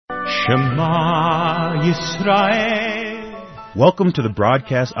Shema Yisrael. Welcome to the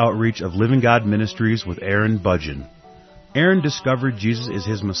broadcast outreach of Living God Ministries with Aaron Budgeon. Aaron discovered Jesus is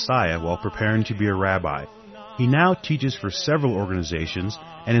his Messiah while preparing to be a rabbi. He now teaches for several organizations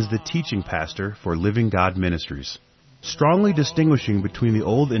and is the teaching pastor for Living God Ministries. Strongly distinguishing between the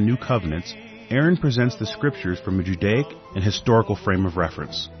Old and New Covenants, Aaron presents the Scriptures from a Judaic and historical frame of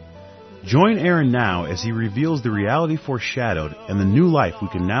reference. Join Aaron now as he reveals the reality foreshadowed and the new life we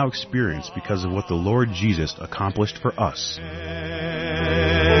can now experience because of what the Lord Jesus accomplished for us.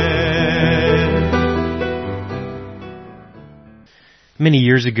 Many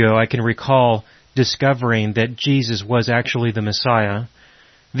years ago, I can recall discovering that Jesus was actually the Messiah.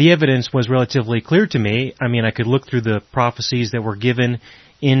 The evidence was relatively clear to me. I could look through the prophecies that were given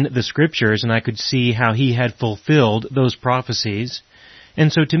in the Scriptures, and I could see how he had fulfilled those prophecies.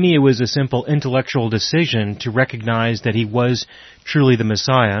 And so to me it was a simple intellectual decision to recognize that he was truly the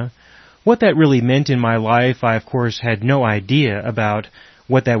Messiah. What that really meant in my life, I of course had no idea about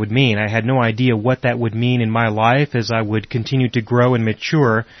what that would mean. I had no idea what that would mean in my life as I would continue to grow and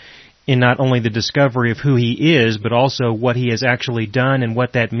mature in not only the discovery of who he is, but also what he has actually done and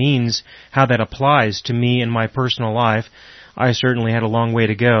what that means, how that applies to me in my personal life. I certainly had a long way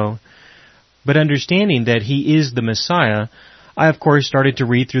to go. But understanding that he is the Messiah, I, of course, started to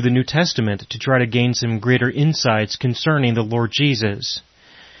read through the New Testament to try to gain some greater insights concerning the Lord Jesus.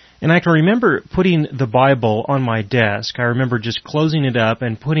 And I can remember putting the Bible on my desk. I remember just closing it up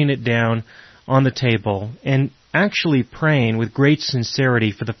and putting it down on the table and actually praying with great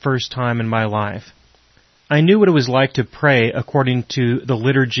sincerity for the first time in my life. I knew what it was like to pray according to the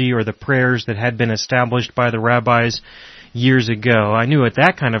liturgy or the prayers that had been established by the rabbis years ago. I knew what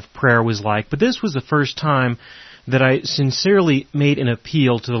that kind of prayer was like, but this was the first time that I sincerely made an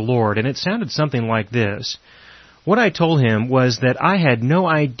appeal to the Lord, and it sounded something like this. What I told him was that I had no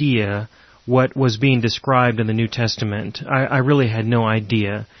idea what was being described in the New Testament. I really had no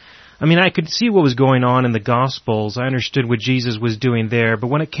idea. I could see what was going on in the Gospels. I understood what Jesus was doing there,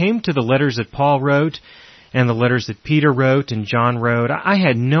 but when it came to the letters that Paul wrote and the letters that Peter wrote and John wrote, I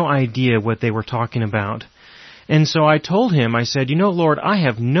had no idea what they were talking about. And so I told him, I said, Lord, I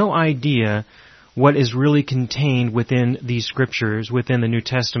have no idea what is really contained within these Scriptures, within the New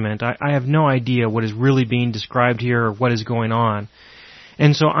Testament. I have no idea what is really being described here or what is going on.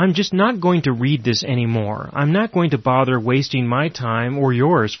 And so I'm just not going to read this anymore. I'm not going to bother wasting my time, or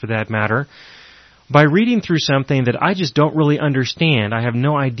yours for that matter, by reading through something that I just don't really understand. I have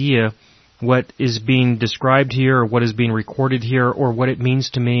no idea what is being described here or what is being recorded here or what it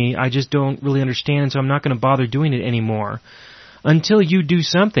means to me. I just don't really understand, so I'm not going to bother doing it anymore. Until you do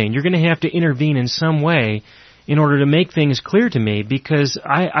something, you're going to have to intervene in some way in order to make things clear to me, because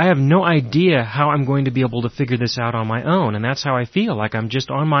I have no idea how I'm going to be able to figure this out on my own, and that's how I feel, like I'm just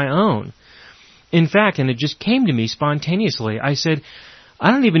on my own. In fact, and it just came to me spontaneously, I said,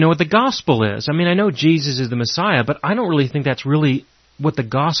 I don't even know what the gospel is. I know Jesus is the Messiah, but I don't really think that's really what the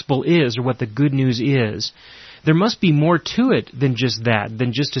gospel is or what the good news is. There must be more to it than just that,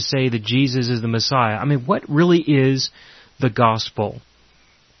 than just to say that Jesus is the Messiah. What really is the gospel?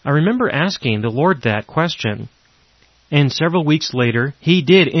 I remember asking the Lord that question, and several weeks later, He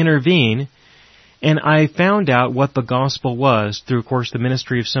did intervene, and I found out what the gospel was through, of course, the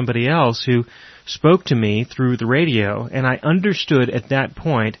ministry of somebody else who spoke to me through the radio, and I understood at that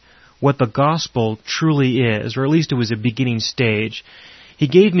point what the gospel truly is, or at least it was a beginning stage. He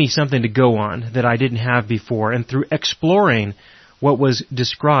gave me something to go on that I didn't have before, and through exploring what was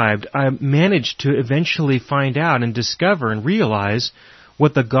described, I managed to eventually find out and discover and realize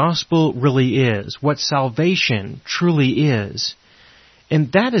what the gospel really is, what salvation truly is.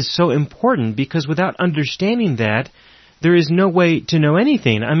 And that is so important, because without understanding that, there is no way to know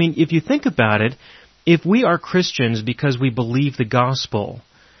anything. If you think about it, if we are Christians because we believe the gospel,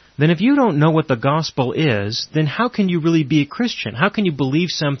 then if you don't know what the gospel is, then how can you really be a Christian? How can you believe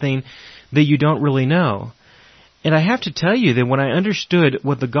something that you don't really know? And I have to tell you that when I understood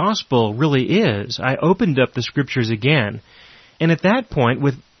what the gospel really is, I opened up the Scriptures again. And at that point,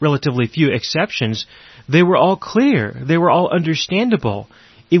 with relatively few exceptions, they were all clear. They were all understandable.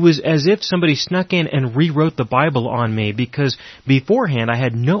 It was as if somebody snuck in and rewrote the Bible on me, because beforehand I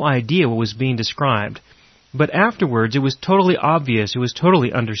had no idea what was being described. But afterwards, it was totally obvious, it was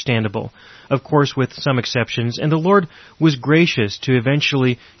totally understandable, of course with some exceptions, and the Lord was gracious to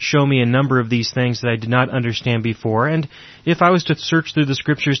eventually show me a number of these things that I did not understand before, and if I was to search through the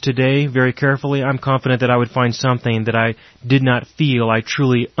Scriptures today very carefully, I'm confident that I would find something that I did not feel I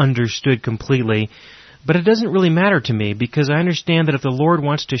truly understood completely. But it doesn't really matter to me, because I understand that if the Lord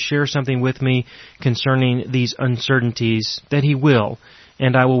wants to share something with me concerning these uncertainties, that He will.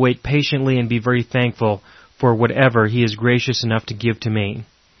 and I will wait patiently and be very thankful for whatever He is gracious enough to give to me.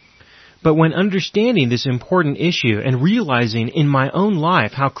 But when understanding this important issue and realizing in my own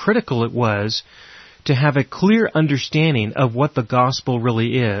life how critical it was to have a clear understanding of what the gospel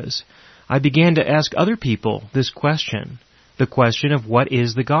really is, I began to ask other people this question. The question of what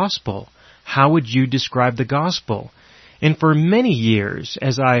is the gospel? How would you describe the gospel? And for many years,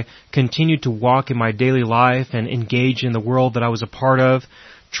 as I continued to walk in my daily life and engage in the world that I was a part of,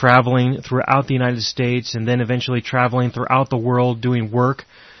 traveling throughout the United States and then eventually traveling throughout the world doing work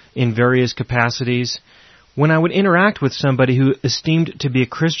in various capacities, when I would interact with somebody who esteemed to be a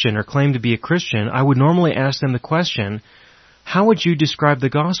Christian or claimed to be a Christian, I would normally ask them the question, how would you describe the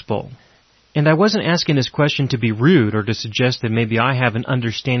gospel? And I wasn't asking this question to be rude or to suggest that maybe I have an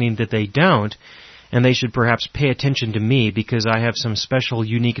understanding that they don't, and they should perhaps pay attention to me because I have some special,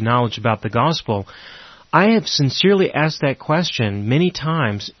 unique knowledge about the gospel. I have sincerely asked that question many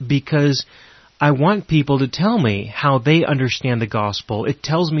times because I want people to tell me how they understand the gospel. It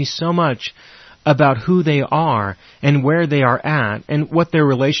tells me so much about who they are and where they are at and what their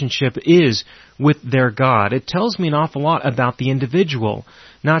relationship is with their God. It tells me an awful lot about the individual,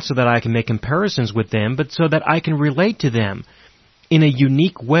 not so that I can make comparisons with them, but so that I can relate to them in a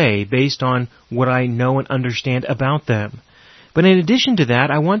unique way based on what I know and understand about them. But in addition to that,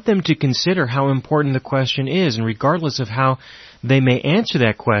 I want them to consider how important the question is, and regardless of how they may answer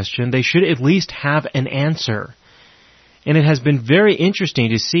that question, they should at least have an answer. And it has been very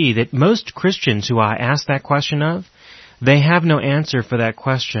interesting to see that most Christians who I ask that question of, they have no answer for that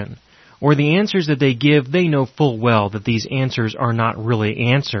question. Or the answers that they give, they know full well that these answers are not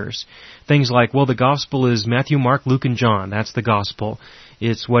really answers. Things like, well, the gospel is Matthew, Mark, Luke, and John. That's the gospel.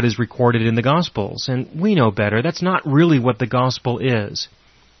 It's what is recorded in the Gospels. And we know better. That's not really what the gospel is.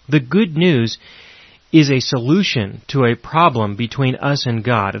 The good news is a solution to a problem between us and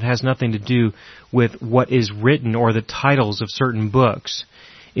God. It has nothing to do with what is written or the titles of certain books.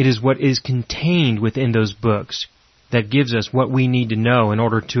 It is what is contained within those books that gives us what we need to know in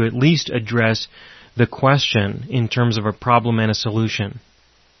order to at least address the question in terms of a problem and a solution.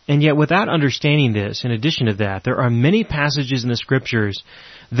 And yet without understanding this, in addition to that, there are many passages in the Scriptures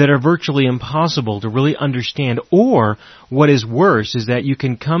that are virtually impossible to really understand, or what is worse is that you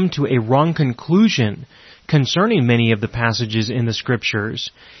can come to a wrong conclusion concerning many of the passages in the Scriptures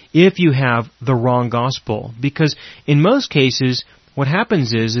if you have the wrong gospel. Because in most cases, what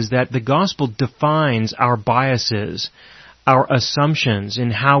happens is that the gospel defines our biases, our assumptions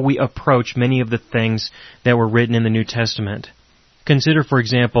in how we approach many of the things that were written in the New Testament. Consider, for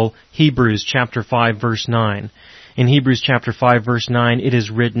example, Hebrews chapter 5, verse 9. In Hebrews chapter 5, verse 9, it is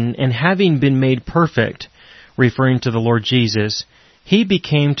written, "And having been made perfect," referring to the Lord Jesus, "He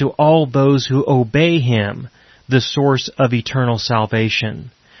became to all those who obey Him the source of eternal salvation."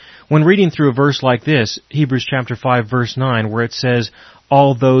 When reading through a verse like this, Hebrews chapter 5, verse 9, where it says,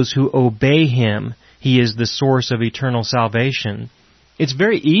 "All those who obey Him, He is the source of eternal salvation," it's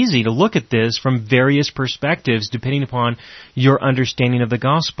very easy to look at this from various perspectives depending upon your understanding of the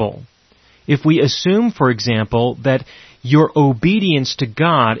gospel. If we assume, for example, that your obedience to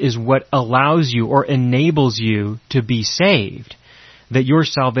God is what allows you or enables you to be saved, that your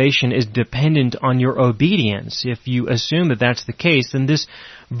salvation is dependent on your obedience, if you assume that that's the case, then this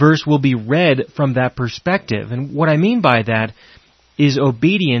verse will be read from that perspective. And what I mean by that is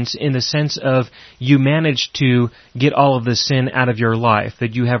obedience in the sense of you managed to get all of the sin out of your life,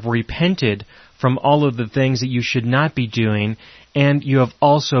 that you have repented from all of the things that you should not be doing, and you have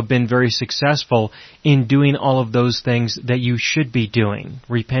also been very successful in doing all of those things that you should be doing,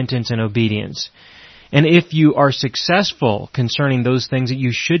 repentance and obedience. And if you are successful concerning those things that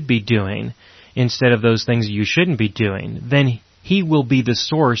you should be doing, instead of those things that you shouldn't be doing, then He will be the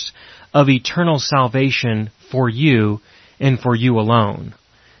source of eternal salvation for you and for you alone.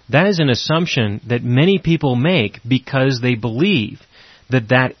 That is an assumption that many people make because they believe that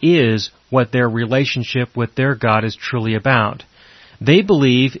that is what their relationship with their God is truly about. They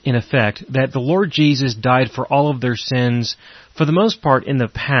believe, in effect, that the Lord Jesus died for all of their sins, for the most part in the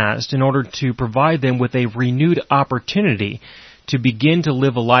past, in order to provide them with a renewed opportunity to begin to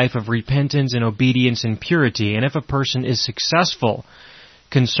live a life of repentance and obedience and purity. And if a person is successful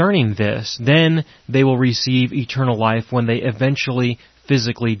concerning this, then they will receive eternal life when they eventually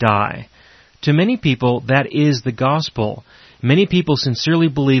physically die. To many people, that is the gospel. Many people sincerely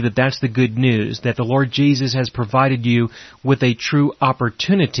believe that that's the good news, that the Lord Jesus has provided you with a true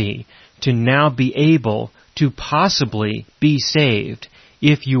opportunity to now be able to possibly be saved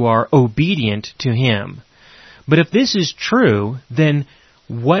if you are obedient to Him. But if this is true, then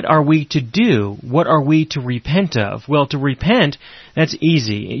what are we to do? What are we to repent of? Well, to repent, that's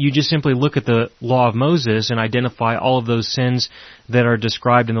easy. You just simply look at the law of Moses and identify all of those sins that are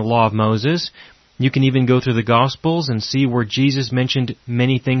described in the law of Moses. You can even go through the Gospels and see where Jesus mentioned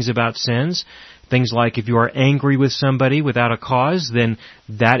many things about sins. Things like if you are angry with somebody without a cause, then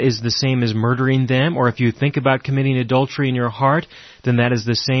that is the same as murdering them. Or if you think about committing adultery in your heart, then that is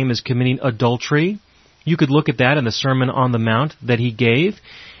the same as committing adultery. You could look at that in the Sermon on the Mount that he gave,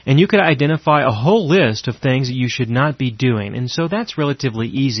 and you could identify a whole list of things that you should not be doing. And so that's relatively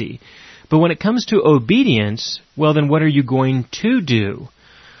easy. But when it comes to obedience, well, then what are you going to do?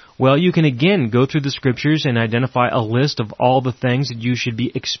 Well, you can again go through the Scriptures and identify a list of all the things that you should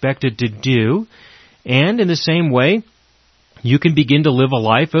be expected to do. And in the same way, you can begin to live a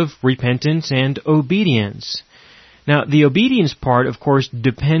life of repentance and obedience. Now, the obedience part, of course,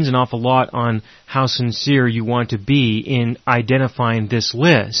 depends an awful lot on how sincere you want to be in identifying this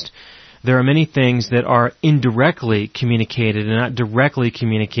list. There are many things that are indirectly communicated and not directly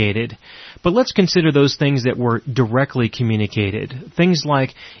communicated. But let's consider those things that were directly communicated. Things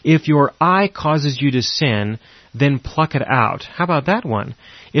like, if your eye causes you to sin, then pluck it out. How about that one?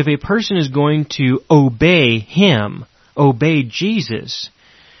 If a person is going to obey Him, obey Jesus,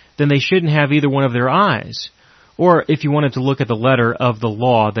 then they shouldn't have either one of their eyes. Or if you wanted to look at the letter of the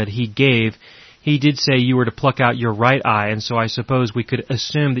law that he gave, he did say you were to pluck out your right eye, and so I suppose we could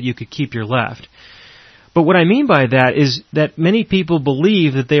assume that you could keep your left. But what I mean by that is that many people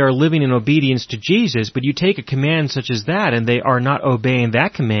believe that they are living in obedience to Jesus, but you take a command such as that and they are not obeying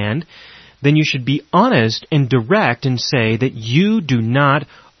that command, then you should be honest and direct and say that you do not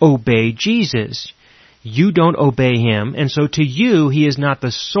obey Jesus. You don't obey Him, and so to you, He is not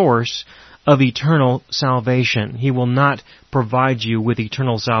the source of eternal salvation. He will not provide you with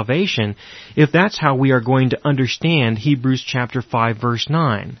eternal salvation if that's how we are going to understand Hebrews chapter 5 verse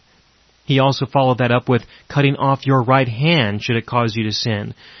 9. He also followed that up with cutting off your right hand should it cause you to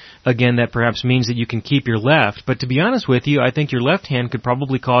sin. Again, that perhaps means that you can keep your left, but to be honest with you, I think your left hand could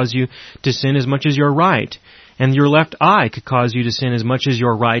probably cause you to sin as much as your right, and your left eye could cause you to sin as much as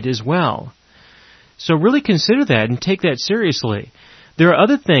your right as well. So really consider that and take that seriously. There are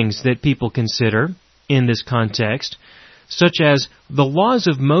other things that people consider in this context, such as the laws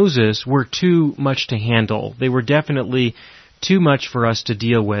of Moses were too much to handle. They were definitely too much for us to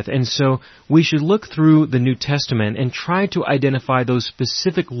deal with, and so we should look through the New Testament and try to identify those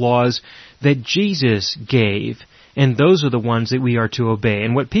specific laws that Jesus gave, and those are the ones that we are to obey.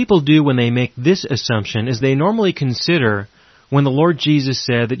 And what people do when they make this assumption is they normally consider when the Lord Jesus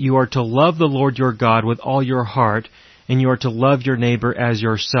said that you are to love the Lord your God with all your heart, and you are to love your neighbor as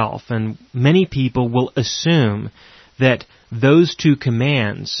yourself. And many people will assume that those two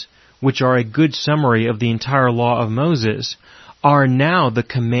commands, which are a good summary of the entire law of Moses, are now the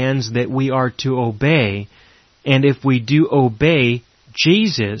commands that we are to obey. And if we do obey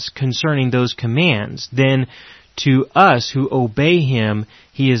Jesus concerning those commands, then to us who obey Him,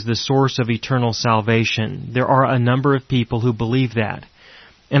 He is the source of eternal salvation. There are a number of people who believe that.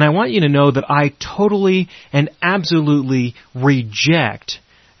 And I want you to know that I totally and absolutely reject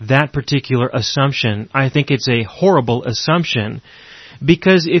that particular assumption. I think it's a horrible assumption,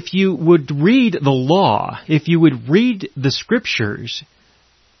 because if you would read the law, if you would read the Scriptures,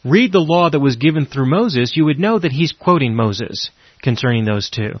 read the law that was given through Moses, you would know that he's quoting Moses concerning those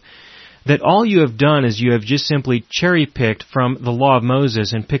two. That all you have done is you have just simply cherry-picked from the law of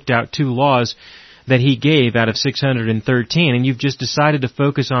Moses and picked out two laws that he gave out of 613, and you've just decided to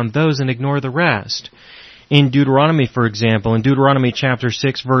focus on those and ignore the rest. In Deuteronomy, for example, in Deuteronomy chapter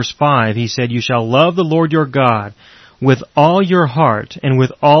 6, verse 5, he said, "You shall love the Lord your God with all your heart, and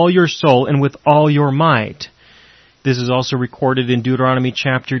with all your soul, and with all your might." This is also recorded in Deuteronomy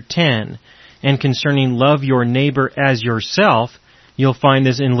chapter 10. And concerning love your neighbor as yourself, you'll find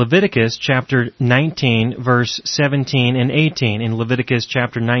this in Leviticus chapter 19, verse 17 and 18. In Leviticus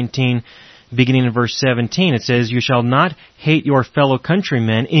chapter 19, beginning in verse 17, it says, "You shall not hate your fellow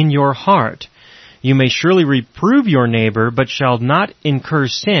countrymen in your heart. You may surely reprove your neighbor, but shall not incur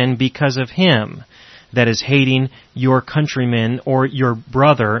sin because of him." That is, hating your countrymen or your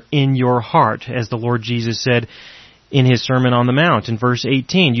brother in your heart, as the Lord Jesus said in His Sermon on the Mount. In verse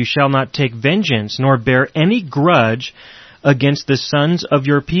 18, "You shall not take vengeance, nor bear any grudge against the sons of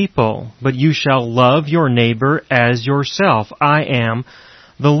your people, but you shall love your neighbor as yourself. I am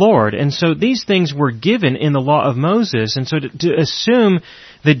the Lord." And so these things were given in the law of Moses, and so to assume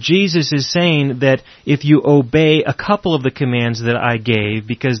that Jesus is saying that if you obey a couple of the commands that I gave,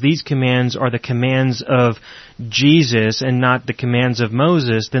 because these commands are the commands of Jesus and not the commands of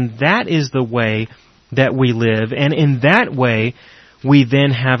Moses, then that is the way that we live, and in that way we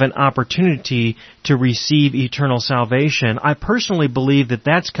then have an opportunity to receive eternal salvation. I personally believe that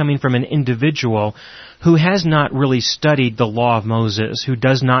that's coming from an individual who has not really studied the law of Moses, who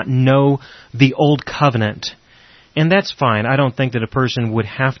does not know the Old Covenant. And that's fine. I don't think that a person would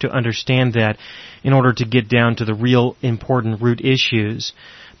have to understand that in order to get down to the real important root issues.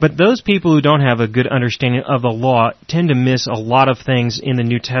 But those people who don't have a good understanding of the law tend to miss a lot of things in the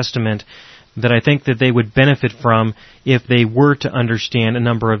New Testament that I think that they would benefit from if they were to understand a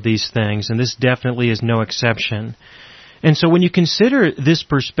number of these things, and this definitely is no exception. And so when you consider this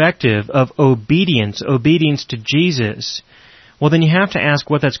perspective of obedience to Jesus, well, then you have to ask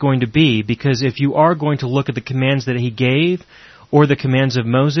what that's going to be, because if you are going to look at the commands that He gave or the commands of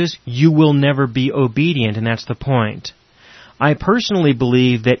Moses, you will never be obedient, and that's the point. I personally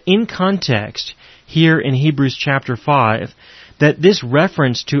believe that in context, here in Hebrews chapter 5, that this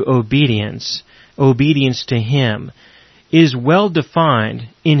reference to obedience to Him, is well defined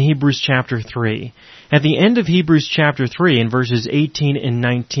in Hebrews chapter 3. At the end of Hebrews chapter 3, in verses 18 and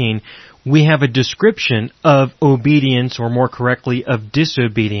 19, we have a description of obedience, or more correctly, of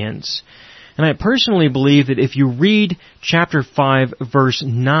disobedience. And I personally believe that if you read chapter 5, verse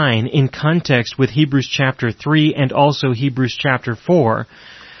 9 in context with Hebrews chapter 3 and also Hebrews chapter 4,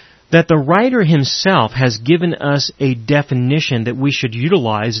 that the writer himself has given us a definition that we should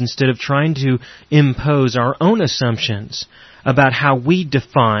utilize instead of trying to impose our own assumptions about how we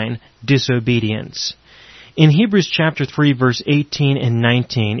define disobedience. In Hebrews chapter 3, verse 18 and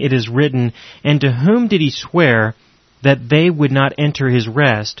 19, it is written, "And to whom did He swear that they would not enter His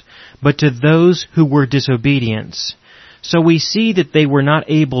rest, but to those who were disobedient?" So we see that they were not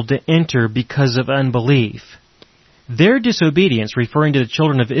able to enter because of unbelief. Their disobedience, referring to the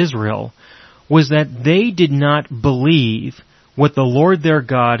children of Israel, was that they did not believe what the Lord their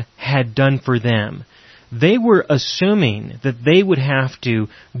God had done for them. They were assuming that they would have to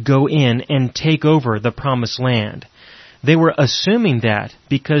go in and take over the promised land. They were assuming that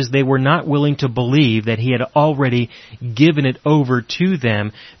because they were not willing to believe that He had already given it over to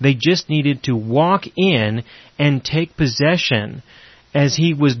them. They just needed to walk in and take possession as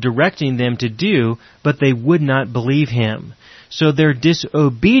He was directing them to do, but they would not believe Him. So their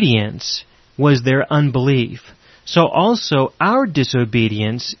disobedience was their unbelief. So also our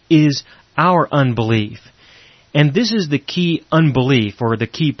disobedience is our unbelief. And this is the key unbelief, or the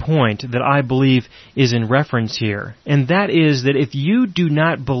key point that I believe is in reference here. And that is that if you do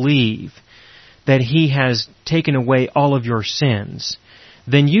not believe that He has taken away all of your sins,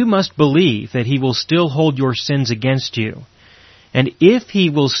 then you must believe that He will still hold your sins against you. And if He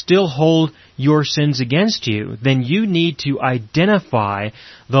will still hold your sins against you, then you need to identify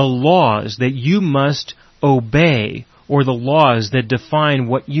the laws that you must obey, or the laws that define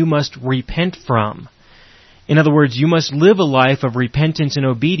what you must repent from. In other words, you must live a life of repentance and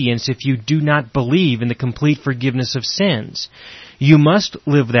obedience if you do not believe in the complete forgiveness of sins. You must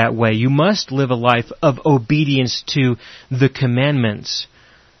live that way. You must live a life of obedience to the commandments.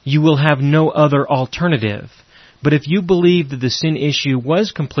 You will have no other alternative. But if you believe that the sin issue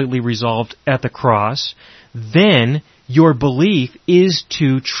was completely resolved at the cross, then your belief is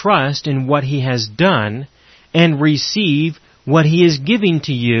to trust in what He has done and receive what He is giving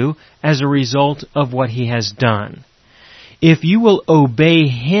to you as a result of what He has done. If you will obey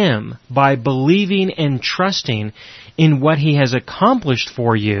Him by believing and trusting in what He has accomplished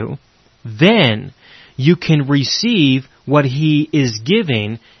for you, then you can receive what He is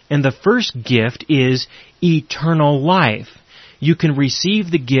giving, and the first gift is eternal life. You can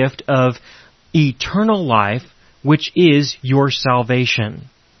receive the gift of eternal life, which is your salvation.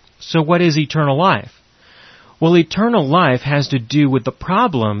 So what is eternal life? Well, eternal life has to do with the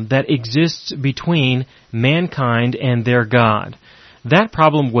problem that exists between mankind and their God. That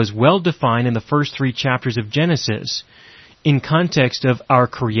problem was well defined in the first 3 chapters of Genesis, in context of our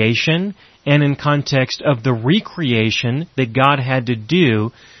creation and in context of the recreation that God had to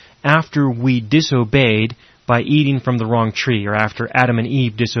do after we disobeyed by eating from the wrong tree, or after Adam and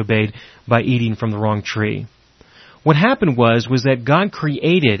Eve disobeyed by eating from the wrong tree. What happened was that God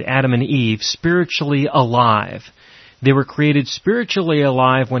created Adam and Eve spiritually alive. They were created spiritually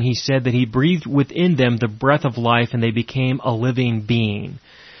alive when He said that He breathed within them the breath of life and they became a living being.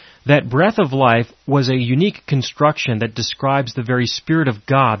 That breath of life was a unique construction that describes the very Spirit of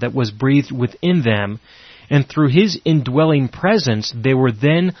God that was breathed within them, and through His indwelling presence they were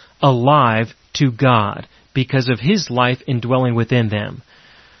then alive to God because of His life indwelling within them.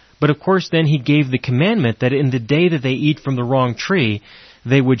 But of course then He gave the commandment that in the day that they eat from the wrong tree,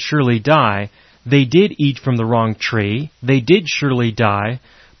 they would surely die. They did eat from the wrong tree. They did surely die.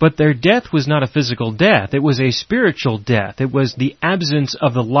 But their death was not a physical death. It was a spiritual death. It was the absence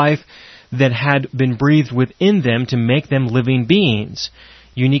of the life that had been breathed within them to make them living beings.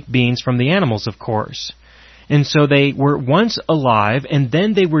 Unique beings from the animals, of course. And so they were once alive, and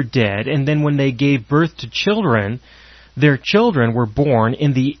then they were dead, and then when they gave birth to children, their children were born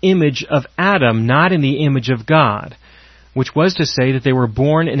in the image of Adam, not in the image of God, which was to say that they were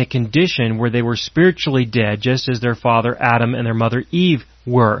born in a condition where they were spiritually dead, just as their father Adam and their mother Eve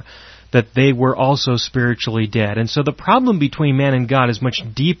were, that they were also spiritually dead. And so the problem between man and God is much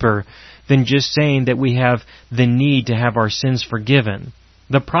deeper than just saying that we have the need to have our sins forgiven.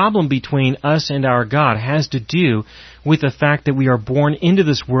 The problem between us and our God has to do with the fact that we are born into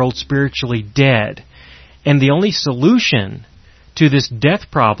this world spiritually dead. And the only solution to this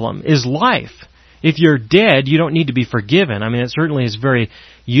death problem is life. If you're dead, you don't need to be forgiven. I mean, it certainly is very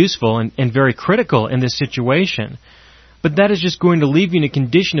useful and very critical in this situation. But that is just going to leave you in a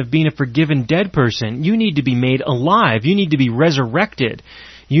condition of being a forgiven dead person. You need to be made alive. You need to be resurrected.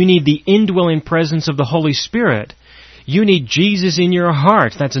 You need the indwelling presence of the Holy Spirit. You need Jesus in your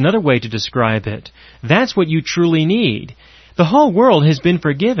heart. That's another way to describe it. That's what you truly need. The whole world has been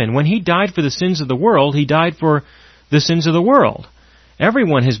forgiven. When He died for the sins of the world, He died for the sins of the world.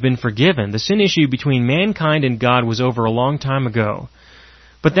 Everyone has been forgiven. The sin issue between mankind and God was over a long time ago.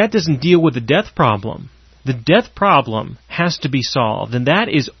 But that doesn't deal with the death problem. The death problem has to be solved, and that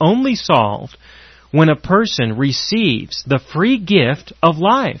is only solved when a person receives the free gift of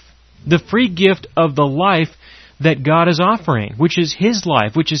life, the free gift of the life that God is offering, which is His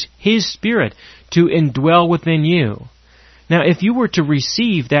life, which is His Spirit to indwell within you. Now, if you were to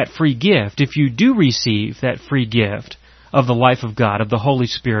receive that free gift, if you do receive that free gift of the life of God, of the Holy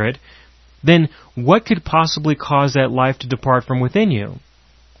Spirit, then what could possibly cause that life to depart from within you?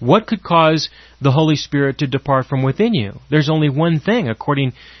 What could cause the Holy Spirit to depart from within you? There's only one thing,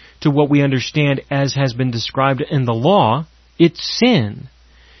 according to what we understand as has been described in the law. It's sin.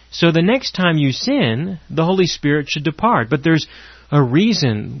 So the next time you sin, the Holy Spirit should depart. But there's a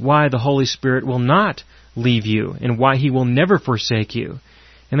reason why the Holy Spirit will not leave you and why He will never forsake you.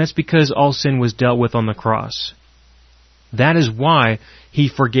 And that's because all sin was dealt with on the cross. That is why He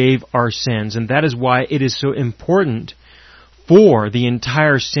forgave our sins, and that is why it is so important for the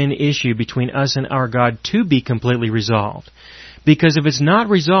entire sin issue between us and our God to be completely resolved. Because if it's not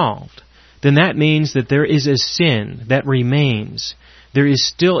resolved, then that means that there is a sin that remains. There is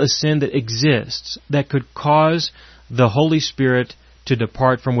still a sin that exists that could cause the Holy Spirit to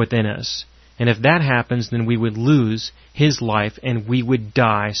depart from within us. And if that happens, then we would lose His life and we would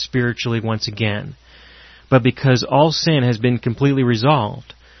die spiritually once again. But because all sin has been completely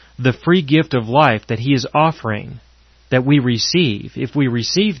resolved, the free gift of life that He is offering, that we receive, if we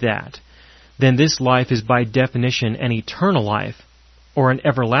receive that, then this life is by definition an eternal life or an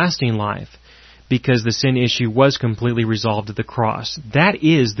everlasting life, because the sin issue was completely resolved at the cross. That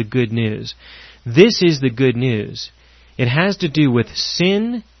is the good news. This is the good news. It has to do with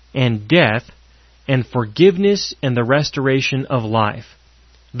sin and death and forgiveness and the restoration of life.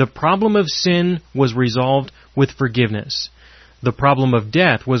 The problem of sin was resolved with forgiveness. The problem of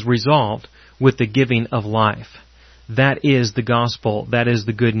death was resolved with the giving of life. That is the gospel. That is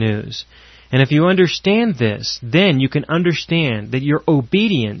the good news. And if you understand this, then you can understand that your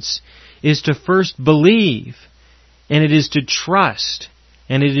obedience is to first believe, and it is to trust,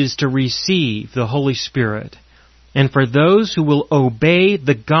 and it is to receive the Holy Spirit. And for those who will obey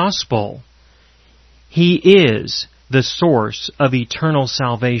the gospel, He is the source of eternal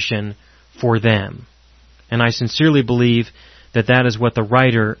salvation for them. And I sincerely believe that that is what the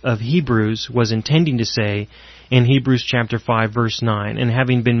writer of Hebrews was intending to say in Hebrews chapter 5, verse 9. And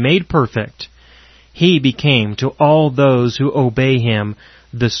having been made perfect, He became to all those who obey Him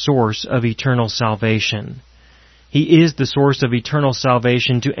the source of eternal salvation. He is the source of eternal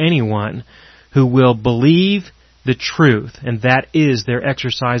salvation to anyone who will believe the truth, and that is their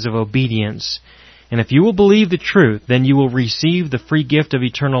exercise of obedience. And if you will believe the truth, then you will receive the free gift of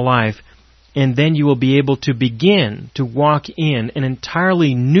eternal life, and then you will be able to begin to walk in an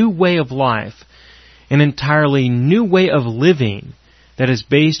entirely new way of life, an entirely new way of living that is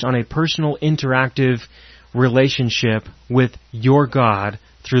based on a personal interactive relationship with your God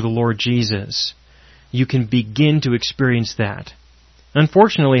through the Lord Jesus. You can begin to experience that.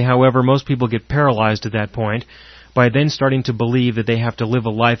 Unfortunately, however, most people get paralyzed at that point by then starting to believe that they have to live a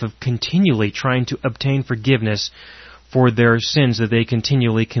life of continually trying to obtain forgiveness for their sins that they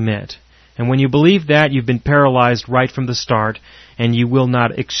continually commit. And when you believe that, you've been paralyzed right from the start, and you will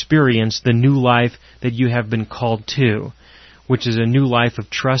not experience the new life that you have been called to. which is a new life of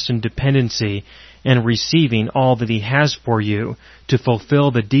trust and dependency and receiving all that He has for you to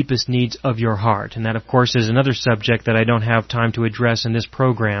fulfill the deepest needs of your heart. And that, of course, is another subject that I don't have time to address in this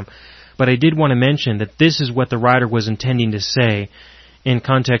program. But I did want to mention that this is what the writer was intending to say in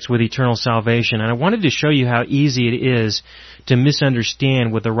context with eternal salvation. And I wanted to show you how easy it is to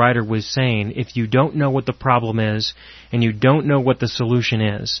misunderstand what the writer was saying if you don't know what the problem is and you don't know what the solution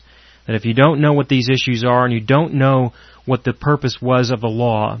is. That if you don't know what these issues are and you don't know what the purpose was of the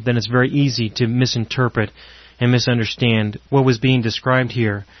law, then it's very easy to misinterpret and misunderstand what was being described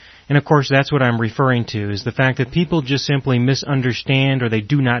here. And of course that's what I'm referring to, is the fact that people just simply misunderstand or they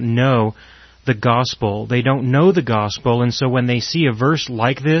do not know the gospel. They don't know the gospel, and so when they see a verse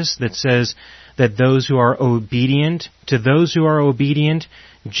like this that says that those who are obedient, to those who are obedient,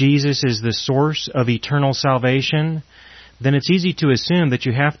 Jesus is the source of eternal salvation, then it's easy to assume that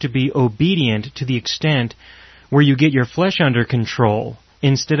you have to be obedient to the extent where you get your flesh under control,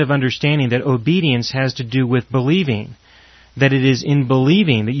 instead of understanding that obedience has to do with believing. That it is in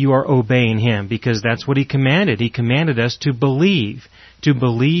believing that you are obeying Him, because that's what He commanded. He commanded us to believe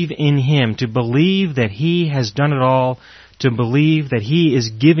in Him, to believe that He has done it all, to believe that He is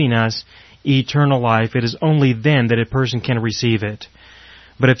giving us eternal life. It is only then that a person can receive it.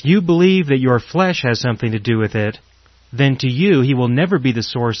 But if you believe that your flesh has something to do with it, then to you He will never be the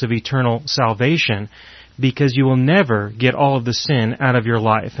source of eternal salvation, because you will never get all of the sin out of your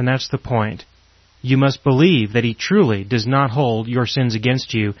life. And that's the point. You must believe that He truly does not hold your sins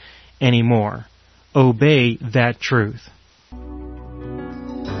against you anymore. Obey that truth.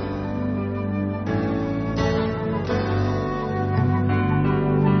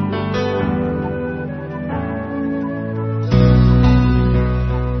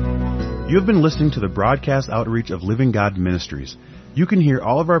 You have been listening to the broadcast outreach of Living God Ministries. You can hear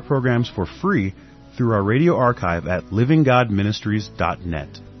all of our programs for free through our radio archive at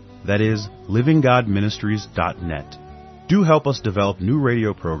livinggodministries.net. That is, livinggodministries.net. Do help us develop new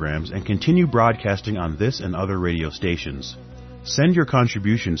radio programs and continue broadcasting on this and other radio stations. Send your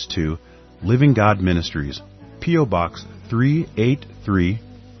contributions to Living God Ministries, P.O. Box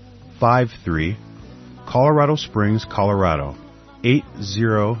 38353, Colorado Springs, Colorado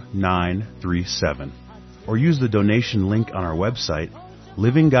 80937, or use the donation link on our website,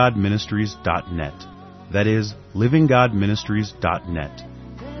 livinggodministries.net. That is, livinggodministries.net.